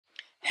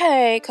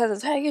Hey,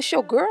 cousins, hey, it's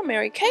your girl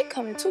Mary Kay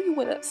coming to you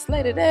with a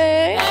slay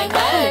today.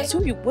 Coming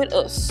to you with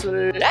a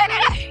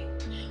slay.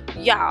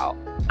 Y'all,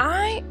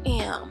 I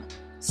am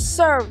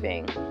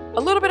serving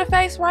a little bit of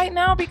face right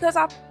now because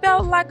I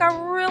felt like I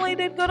really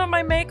did good on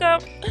my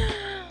makeup.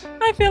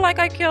 I feel like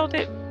I killed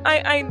it.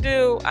 I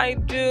do.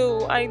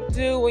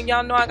 And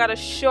y'all know I gotta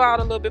show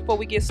out a little bit before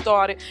we get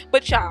started.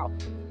 But y'all,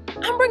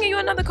 I'm bringing you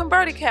another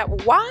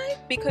Converti-Cap. Why?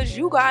 Because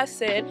you guys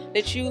said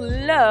that you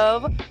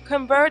love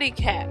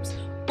Converti-Caps.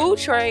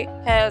 Outre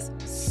has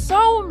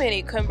so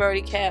many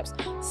Converti-Caps,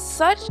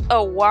 such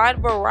a wide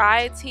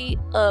variety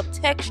of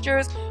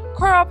textures,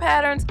 curl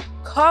patterns,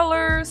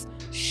 colors,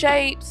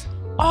 shapes,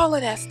 all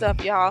of that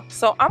stuff, y'all.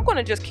 So I'm going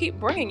to just keep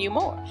bringing you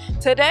more.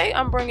 Today,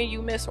 I'm bringing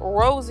you Miss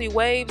Rosey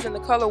Waves in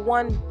the color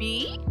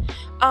 1B.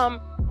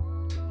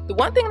 The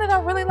one thing that I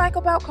really like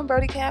about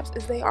Converti-Caps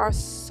is they are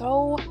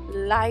so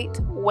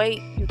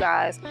lightweight, you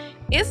guys.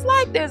 It's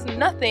like there's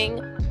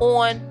nothing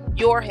on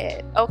your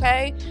head,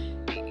 okay?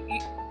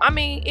 I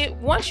mean,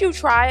 once you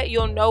try it,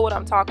 you'll know what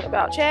I'm talking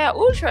about. Chad,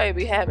 Outre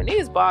be having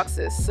these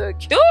boxes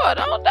secure,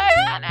 don't they,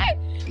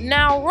 honey?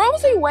 Now,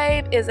 Rosey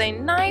Wave is a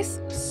nice,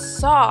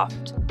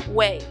 soft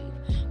wave.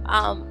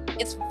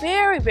 It's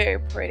very, very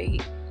pretty,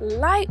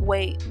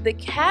 lightweight. The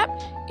cap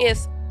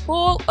is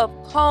full of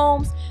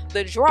combs,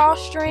 the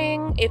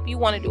drawstring, if you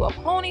want to do a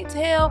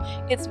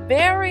ponytail, it's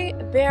very,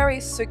 very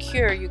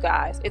secure, you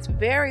guys. It's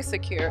very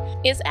secure.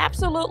 It's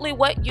absolutely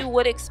what you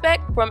would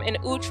expect from an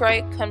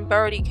Outre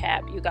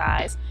Converti-Cap, you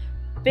guys.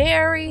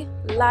 Very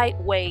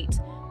lightweight,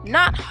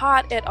 not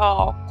hot at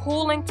all,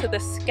 cooling to the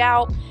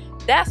scalp.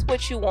 That's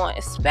what you want,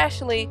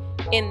 especially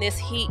in this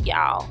heat,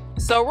 y'all.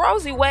 So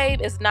Rosey Wave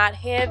is not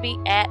heavy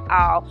at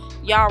all.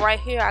 Y'all, right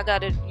here, I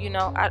gotta,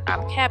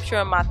 I'm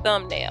capturing my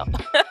thumbnail.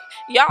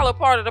 Y'all are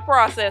part of the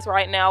process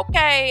right now,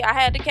 okay? I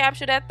had to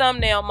capture that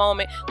thumbnail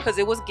moment because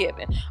it was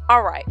given.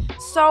 All right,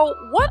 so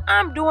what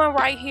I'm doing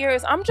right here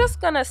is I'm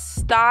just gonna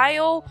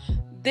style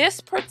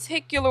this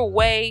particular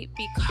way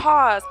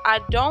because I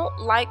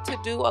don't like to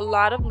do a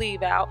lot of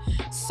leave out.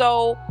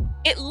 So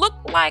it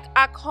looked like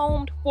I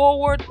combed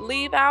forward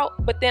leave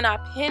out, but then I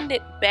pinned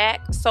it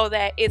back so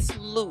that it's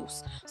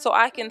loose. So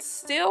I can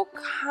still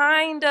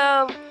kind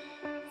of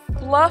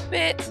fluff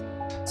it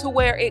to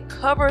where it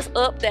covers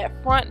up that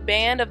front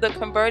band of the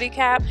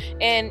Converti-Cap,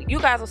 and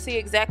you guys will see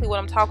exactly what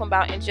I'm talking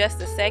about in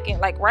just a second.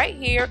 Like right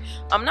here,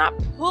 I'm not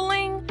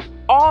pulling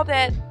all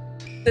that,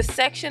 the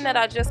section that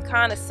I just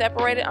kind of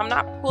separated, I'm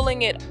not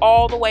pulling it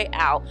all the way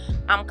out.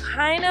 I'm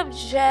kind of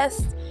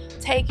just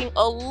taking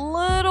a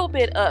little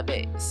bit of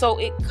it, so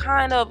it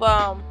kind of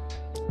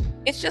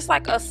it's just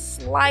like a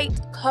slight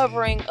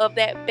covering of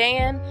that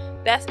band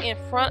that's in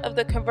front of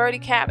the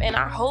Converti-Cap, and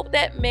I hope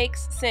that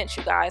makes sense,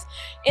 you guys.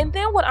 And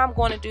then what I'm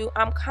going to do,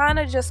 I'm kind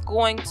of just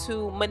going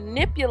to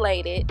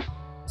manipulate it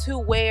to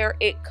where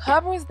it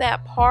covers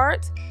that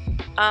part,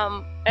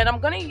 and I'm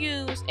going to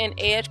use an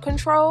edge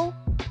control,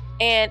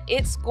 and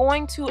it's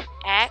going to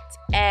act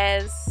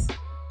as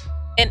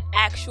an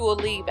actual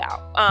leave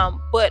out,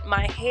 but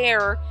my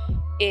hair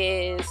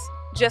is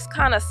just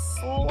kind of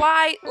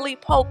slightly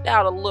poked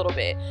out a little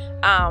bit,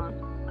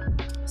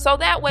 so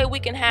that way we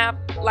can have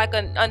like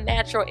a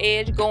natural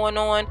edge going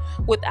on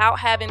without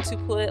having to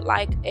put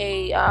like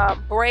a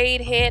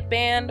braid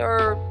headband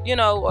or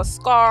a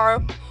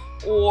scarf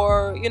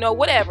or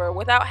whatever,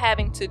 without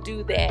having to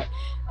do that.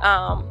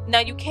 Now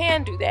you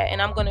can do that,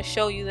 and I'm going to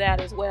show you that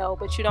as well,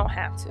 but you don't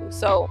have to.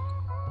 So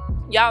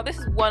y'all, this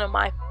is one of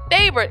my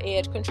favorite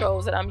edge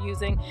controls that I'm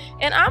using,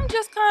 and I'm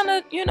just kind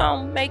of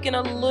making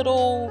a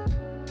little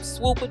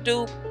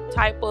swoop-a-doop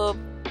type of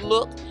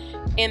look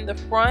in the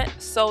front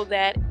so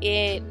that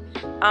it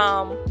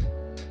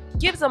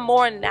gives a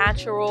more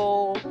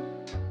natural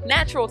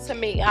to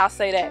me. I'll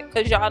say that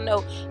because y'all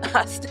know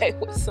I stay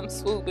with some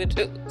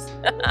swoop-a-doops.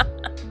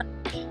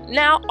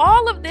 Now,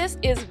 all of this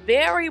is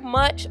very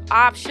much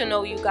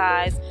optional, you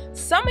guys.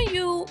 Some of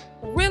you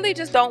really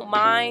just don't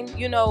mind,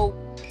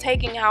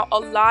 taking out a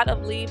lot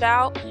of leave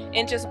out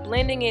and just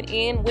blending it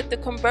in with the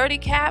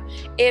Converti-Cap.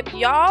 If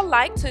y'all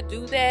like to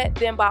do that,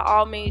 then by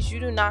all means, you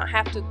do not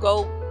have to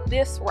go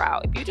this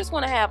route. If you just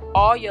want to have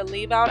all your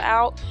leave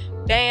out,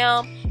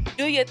 bam,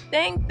 do your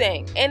thing,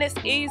 and it's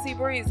easy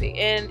breezy.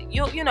 And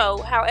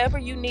you'll however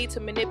you need to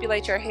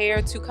manipulate your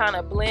hair to kind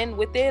of blend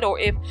with it, or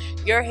if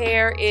your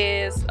hair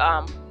is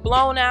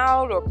blown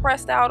out or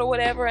pressed out or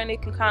whatever, and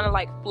it can kind of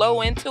like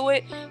flow into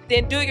it,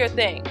 then do your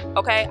thing,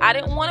 okay? I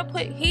didn't want to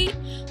put heat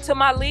to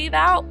my leave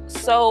out,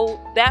 so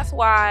that's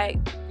why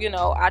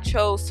I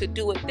chose to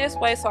do it this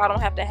way, so I don't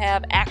have to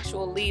have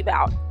actual leave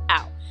out,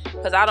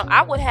 because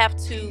I would have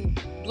to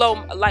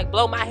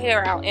blow my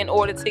hair out in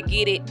order to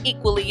get it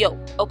equally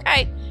yoked,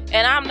 okay?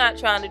 And I'm not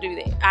trying to do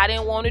that. I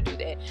didn't want to do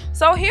that.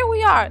 So here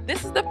we are.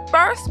 This is the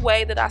first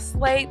way that I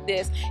slayed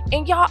this,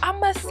 and y'all, I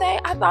must say,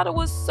 I thought it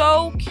was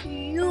so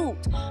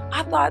cute.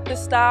 I thought the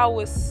style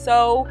was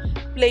so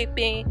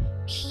flipping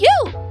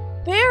cute.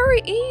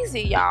 Very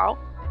easy, y'all.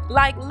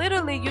 Like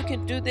literally, you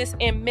can do this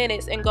in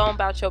minutes and go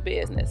about your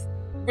business.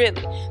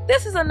 really.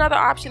 This is another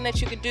option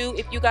that you could do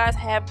if you guys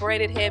have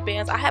braided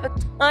headbands. I have a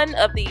ton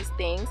of these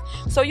things,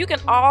 so you can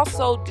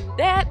also do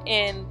that,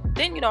 and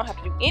then you don't have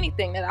to do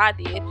anything that I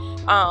did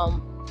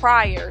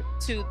prior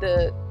to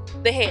the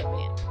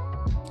headband.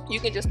 You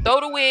can just throw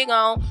the wig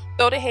on,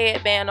 throw the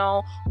headband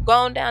on, go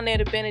on down there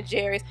to Ben &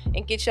 Jerry's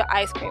and get your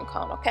ice cream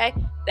cone, okay?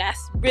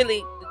 That's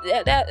really,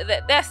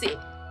 that's it.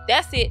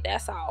 That's it.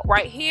 That's all.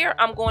 Right here,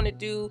 I'm going to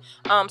do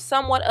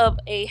somewhat of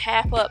a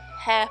half up,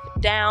 half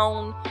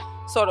down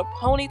sort of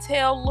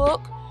ponytail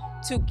look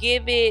to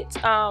give it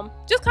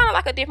just kind of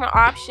like a different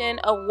option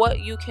of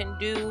what you can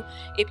do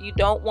if you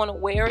don't want to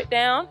wear it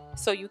down.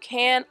 So you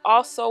can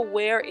also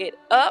wear it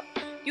up,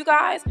 you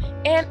guys.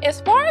 And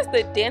as far as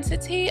the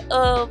density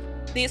of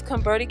these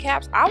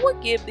Converti-Caps, I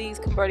would give these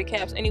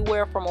Converti-Caps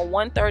anywhere from a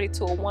 130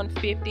 to a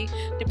 150,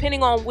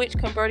 depending on which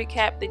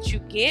Converti-Cap that you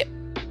get,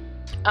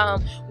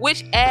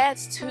 which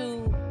adds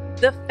to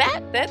the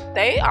fact that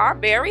they are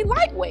very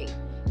lightweight.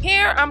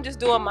 Here, I'm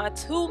just doing my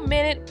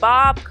 2-minute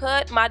bob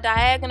cut, my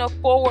diagonal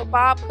forward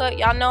bob cut.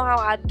 Y'all know how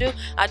I do.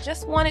 I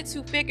just wanted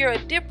to figure a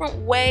different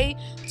way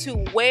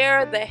to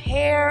wear the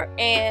hair,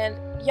 and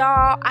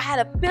y'all, I had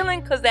a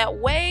feeling because that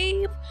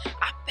wave,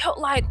 I felt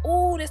like,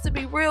 oh, this would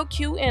be real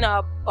cute in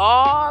a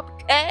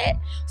bob cut.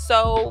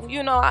 So,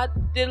 you know, I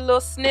did a little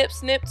snip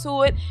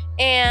to it,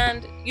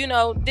 and, you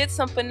know, did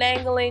some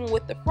finagling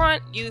with the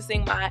front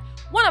using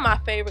one of my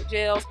favorite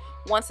gels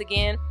once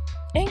again.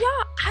 And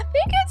y'all, I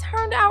think it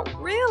turned out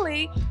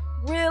really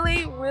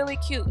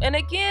cute. And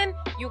again,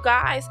 you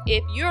guys,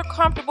 if you're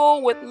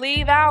comfortable with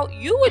leave out,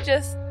 you would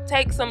just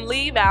take some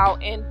leave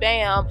out and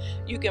bam,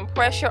 you can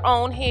press your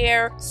own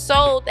hair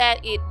so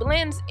that it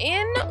blends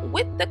in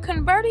with the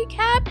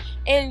Converti-Cap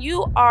and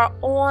you are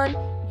on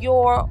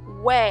your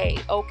way,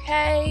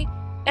 okay?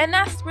 And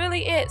that's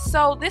really it.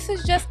 So this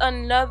is just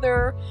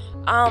another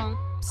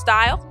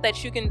style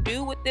that you can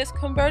do with this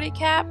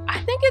Converti-Cap. I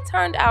think it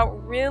turned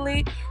out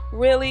really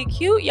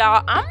cute,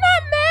 y'all. I'm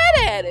not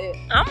mad at it.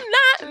 I'm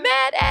not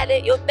mad at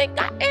it. You think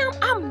I am?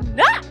 I'm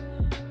not.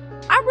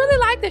 I really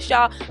like this,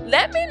 y'all.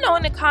 Let me know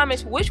in the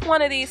comments which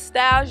one of these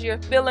styles you're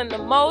feeling the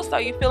most.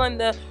 Are you feeling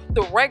the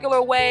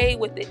regular way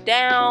with it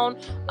down?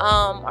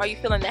 Are you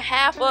feeling the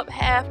half up,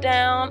 half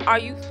down? Are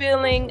you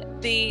feeling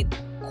the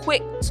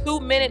quick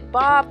 2-minute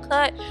bob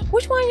cut?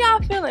 Which one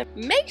y'all feeling?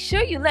 Make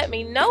sure you let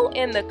me know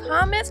in the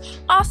comments.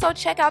 Also,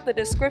 check out the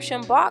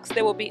description box.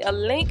 There will be a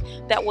link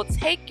that will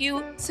take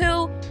you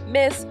to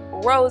Miss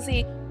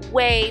Rosey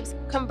Waves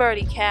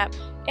Converti-Cap.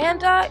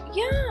 And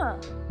yeah,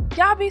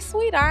 y'all be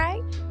sweet, all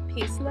right?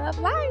 Peace, love,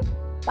 life.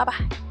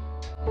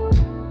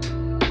 Bye-bye.